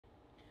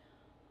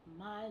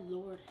My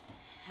Lord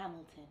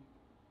Hamilton.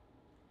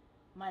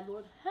 My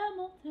Lord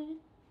Hamilton.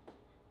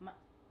 My...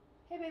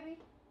 Hey, baby.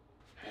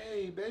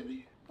 Hey,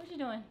 baby. What you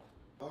doing?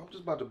 Oh, I'm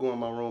just about to go in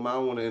my room. I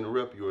don't want to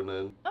interrupt you or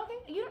nothing. Okay,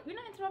 you're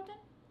not interrupting.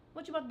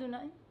 What you about to do?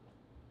 Nothing?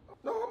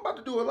 No, I'm about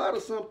to do a lot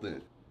of something.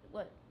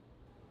 What?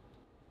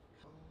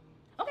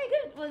 Okay,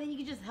 good. Well, then you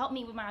can just help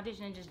me with my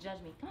audition and just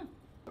judge me. Come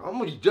on. I'm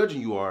only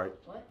judging you, all right?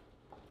 What?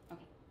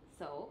 Okay,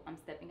 so I'm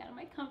stepping out of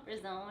my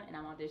comfort zone and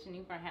I'm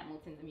auditioning for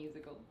Hamilton the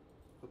musical.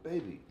 But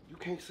baby, you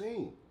can't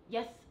sing.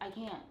 Yes, I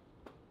can.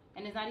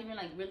 And it's not even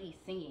like really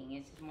singing.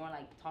 It's just more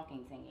like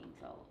talking singing.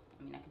 So,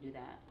 I mean, I can do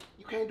that.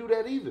 You can't do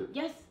that either.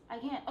 Yes, I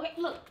can. Okay,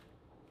 look.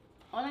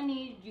 All I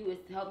need you is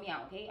to help me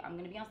out, okay? I'm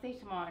going to be on stage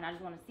tomorrow and I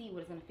just want to see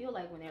what it's going to feel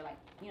like when they're like,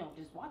 you know,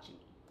 just watching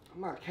me.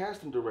 I'm not a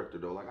casting director,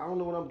 though. Like, I don't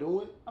know what I'm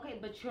doing. Okay,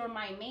 but you're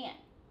my man.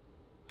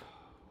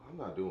 I'm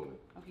not doing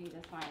it. Okay,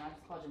 that's fine. I'll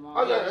just call Jamal.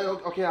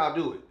 Okay, I'll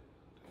do it.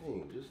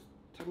 Dang, just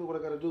tell me what I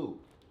got to do.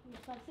 You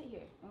just gotta sit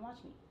here and watch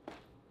me.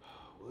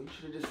 Well, you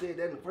should have just said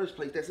that in the first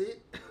place. That's it.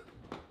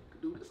 I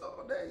could do this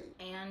all day.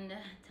 And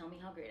tell me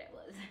how great I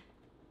was.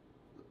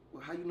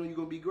 Well, how you know you're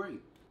going to be great?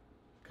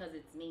 Because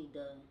it's me,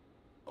 duh.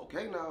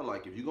 Okay, now,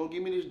 like, if you're going to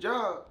give me this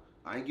job,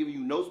 I ain't giving you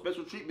no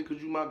special treatment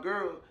because you my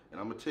girl,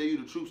 and I'm going to tell you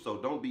the truth, so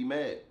don't be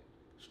mad.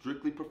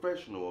 Strictly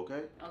professional,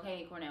 okay?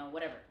 Okay, Cornell,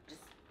 whatever.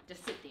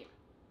 Just sit there.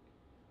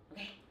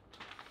 Okay?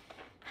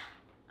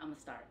 I'm going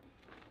to start.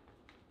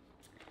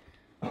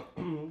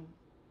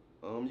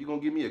 You going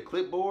to give me a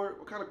clipboard?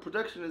 What kind of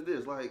production is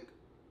this? Like...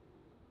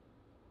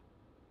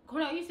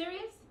 Cornell, are you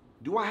serious?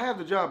 Do I have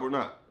the job or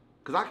not?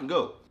 Because I can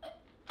go.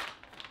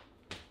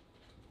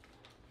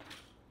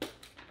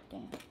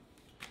 Damn.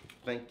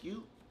 Thank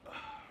you.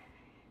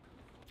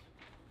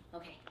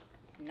 Okay,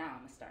 now I'm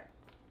gonna start.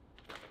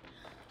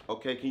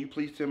 Okay, can you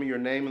please tell me your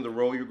name and the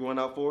role you're going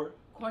out for?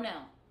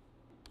 Cornell.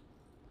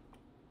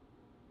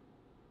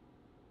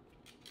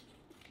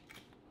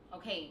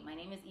 Okay, my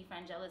name is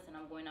Evangelis and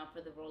I'm going out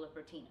for the role of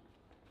Bertina.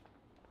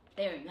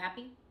 There, you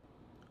happy?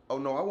 Oh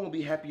no, I won't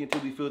be happy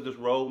until we fill this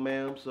role,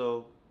 ma'am,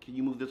 so can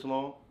you move this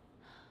along?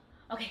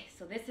 Okay,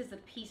 so this is a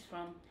piece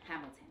from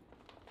Hamilton,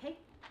 okay?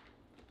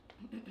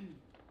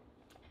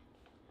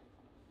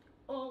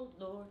 Oh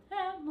Lord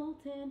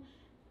Hamilton,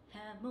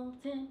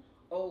 Hamilton,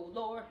 oh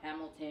Lord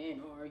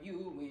Hamilton, are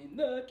you in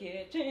the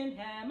kitchen,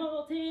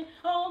 Hamilton?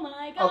 Oh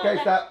my God.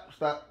 Okay,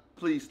 stop.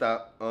 Please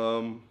stop.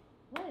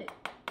 What?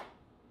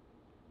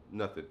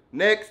 Nothing.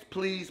 Next,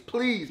 please,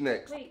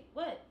 next. Wait,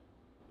 what?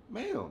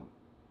 Ma'am,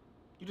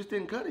 you just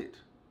didn't cut it.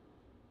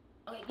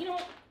 Okay, you know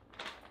what?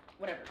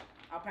 Whatever.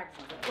 I'll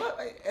practice on that. What?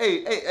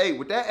 Hey,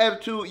 with that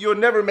attitude, you'll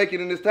never make it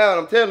in this town,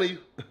 I'm telling you.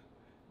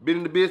 Been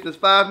in the business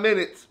 5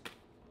 minutes.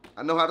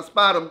 I know how to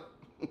spot them.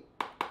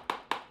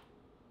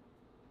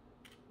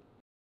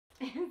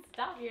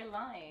 Stop, you're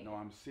lying. No,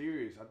 I'm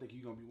serious. I think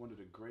you're going to be one of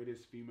the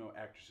greatest female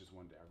actresses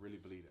one day. I really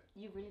believe that.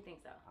 You really think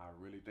so? I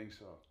really think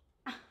so.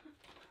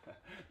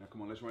 Now,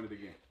 come on, let's run it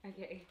again.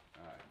 Okay.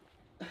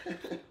 All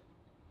right.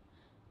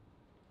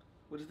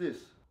 What is this?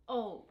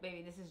 Oh,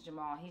 baby, this is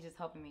Jamal. He's just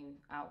helping me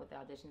out with the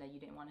audition that you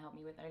didn't want to help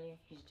me with earlier.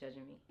 He's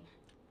judging me.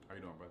 How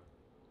you doing, brother?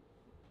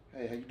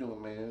 Hey, how you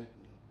doing, man?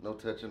 No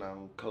touching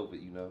on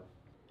COVID, you know.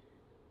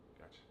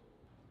 Gotcha.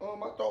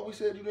 I thought we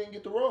said you didn't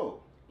get the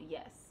role.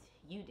 Yes,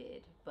 you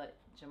did, but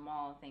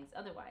Jamal thinks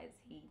otherwise.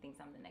 He thinks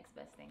I'm the next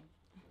best thing.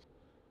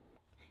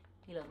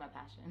 He loves my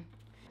passion.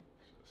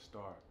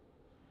 Star.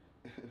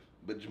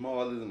 But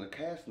Jamal isn't a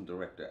casting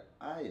director.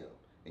 I am.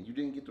 And you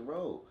didn't get the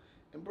role.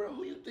 And bro,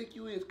 who you think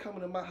you is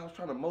coming to my house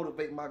trying to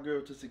motivate my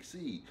girl to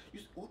succeed?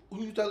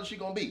 Who you telling she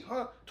gonna be?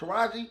 Huh?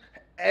 Taraji?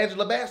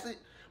 Angela Bassett?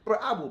 Bro,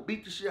 I will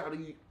beat the shit out of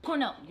you.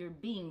 Cornell, you're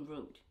being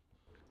rude.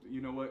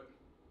 You know what?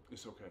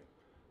 It's okay.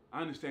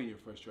 I understand your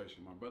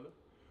frustration, my brother.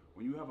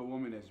 When you have a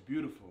woman that's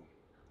beautiful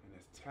and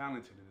as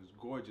talented and as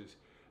gorgeous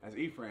as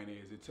Ephraim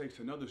is, it takes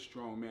another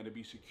strong man to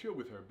be secure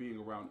with her, being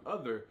around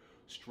other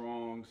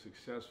strong,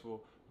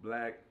 successful,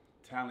 black,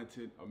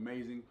 talented,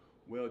 amazing,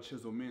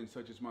 well-chiseled men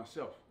such as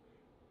myself.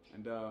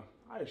 And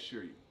I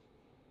assure you,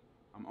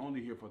 I'm only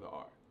here for the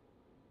art.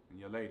 And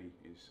your lady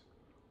is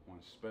one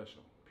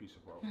special piece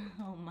of artwork.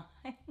 Oh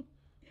my.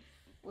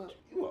 Well,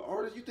 you an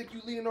artist? You think you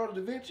Leonardo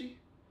da Vinci?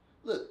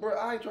 Look, bro,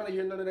 I ain't trying to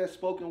hear none of that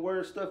spoken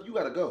word stuff. You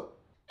gotta go.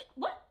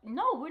 What?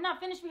 No, we're not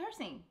finished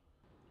rehearsing.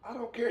 I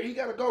don't care. He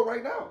gotta go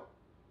right now.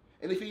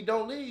 And if he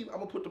don't leave,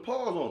 I'm gonna put the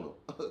pause on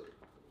him.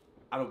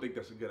 I don't think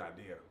that's a good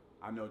idea.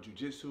 I know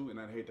jujitsu,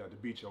 and I'd hate to have to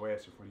beat your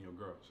ass in front of your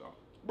girl, so.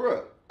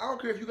 Bruh, I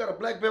don't care if you got a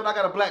black belt, I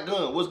got a black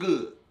gun. What's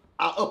good?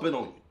 I'll up it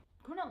on you.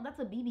 Cornell, that's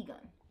a BB gun.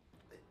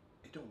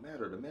 It don't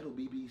matter. The metal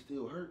BB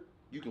still hurt.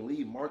 You can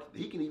leave Mark.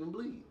 He can even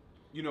bleed.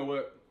 You know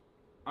what?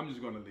 I'm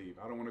just gonna leave.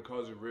 I don't want to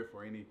cause a rift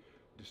or any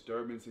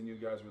disturbance in you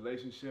guys'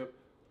 relationship.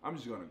 I'm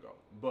just gonna go.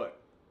 But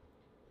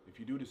if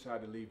you do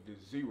decide to leave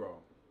this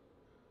hero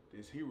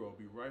will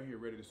be right here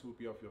ready to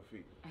swoop you off your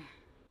feet.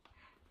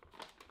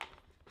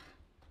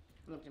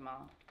 Look,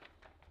 Jamal,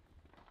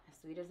 as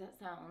sweet as that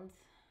sounds,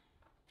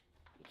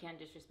 you can't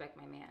disrespect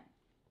my man.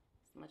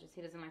 As much as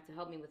he doesn't like to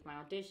help me with my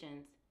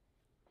auditions,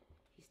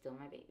 he's still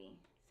my baby.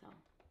 So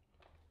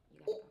You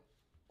gotta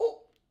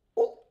go.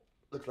 Oh.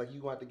 Looks like you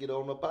gonna have to get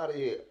on up out of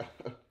here.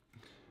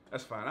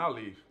 That's fine. I'll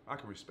leave. I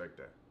can respect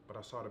that. But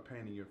I saw the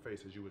pain in your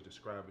face as you was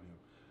describing him.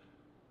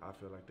 I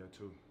feel like that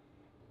too.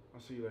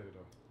 I'll see you later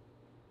though.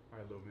 All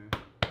right, little man.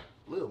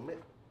 Little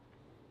man.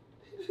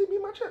 He just hit me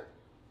in my check.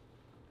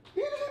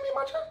 He just hit me in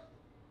my check.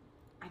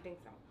 I think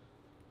so.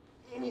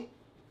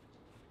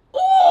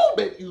 Oh,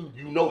 baby,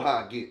 you know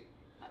how I get.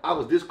 I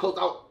was this close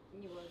out.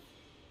 You was.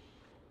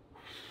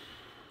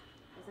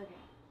 It's okay.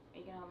 Are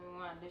you gonna help me with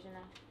my audition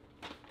now?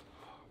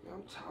 Man,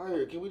 I'm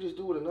tired. Can we just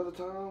do it another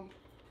time?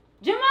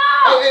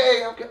 Jamal!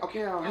 Hey,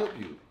 okay, I'll help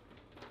you.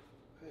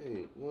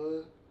 Hey,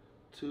 1,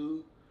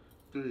 2,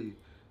 3.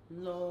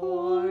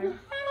 Lord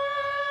Hamilton,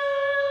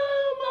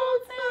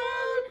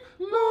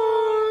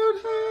 Lord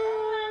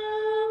Hamilton.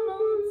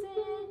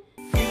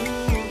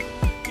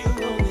 You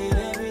gon' get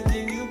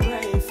everything you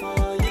pray for.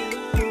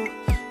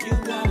 You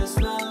gotta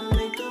smile and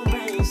make the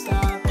rain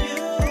stop. You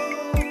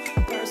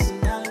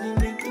personality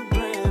make the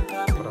bread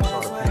pop. But I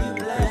saw the pain in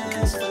your face as you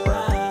was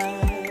describing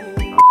him.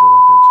 Right. I feel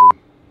like that too.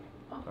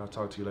 I'll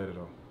talk to you later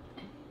though.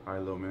 All right,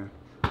 little man.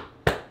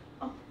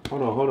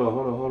 Hold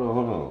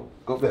on.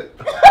 Go back.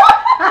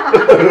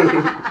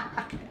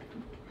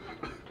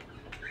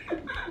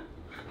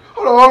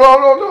 Hold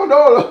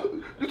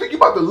on. You think you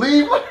about to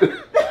leave?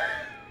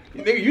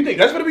 You think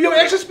that's gonna be your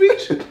exit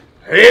speech?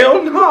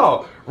 Hell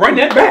no. Run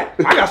that back.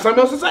 I got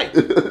something else to say.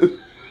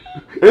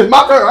 It's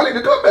my turn. I need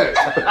to come back.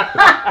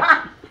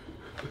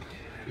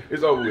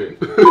 It's over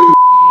with.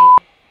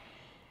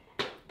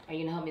 Are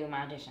you gonna help me with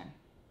my audition?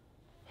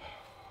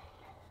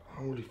 I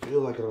don't really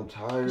feel like it. I'm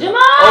tired. Jamal!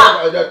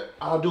 Oh,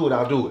 I'll do it.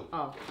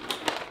 Oh.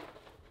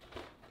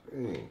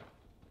 Hey.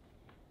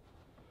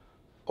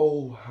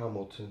 Oh,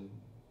 Hamilton.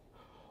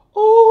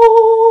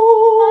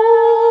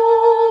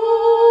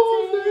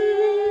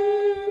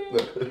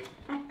 Okay,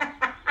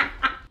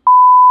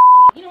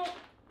 you know what?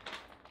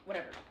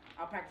 Whatever.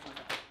 I'll practice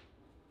myself.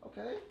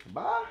 Okay,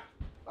 bye.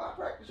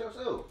 Practice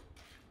yourself.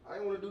 I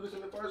didn't want to do this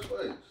in the first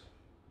place.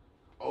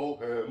 Oh,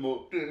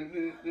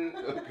 Hamilton. Okay.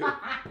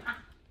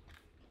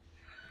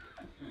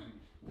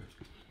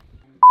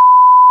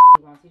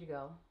 He wants you to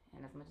go,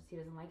 and as much as he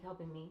doesn't like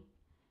helping me,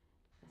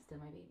 that's still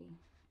my baby.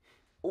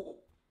 Oh,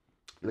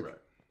 You're right.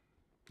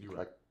 You're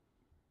right.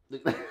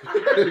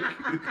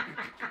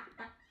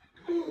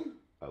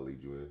 I'll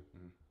lead you in.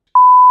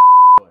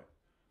 But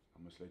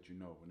I'm gonna let you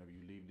know whenever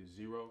you leave this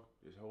zero,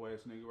 this whole ass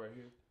nigga right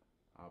here,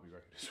 I'll be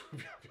right here.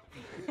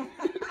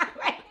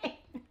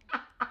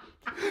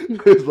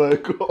 It's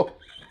like, oh,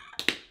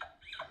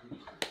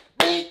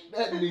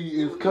 that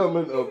knee is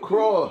coming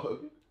across.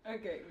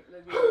 Okay,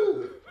 let's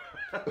do it.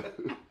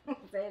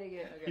 Say it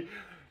again. Okay.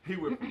 He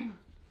whipped me.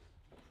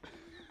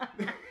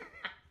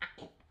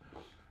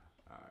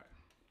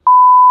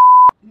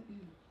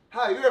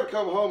 Hi, you ever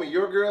come home and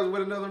your girl's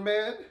with another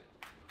man?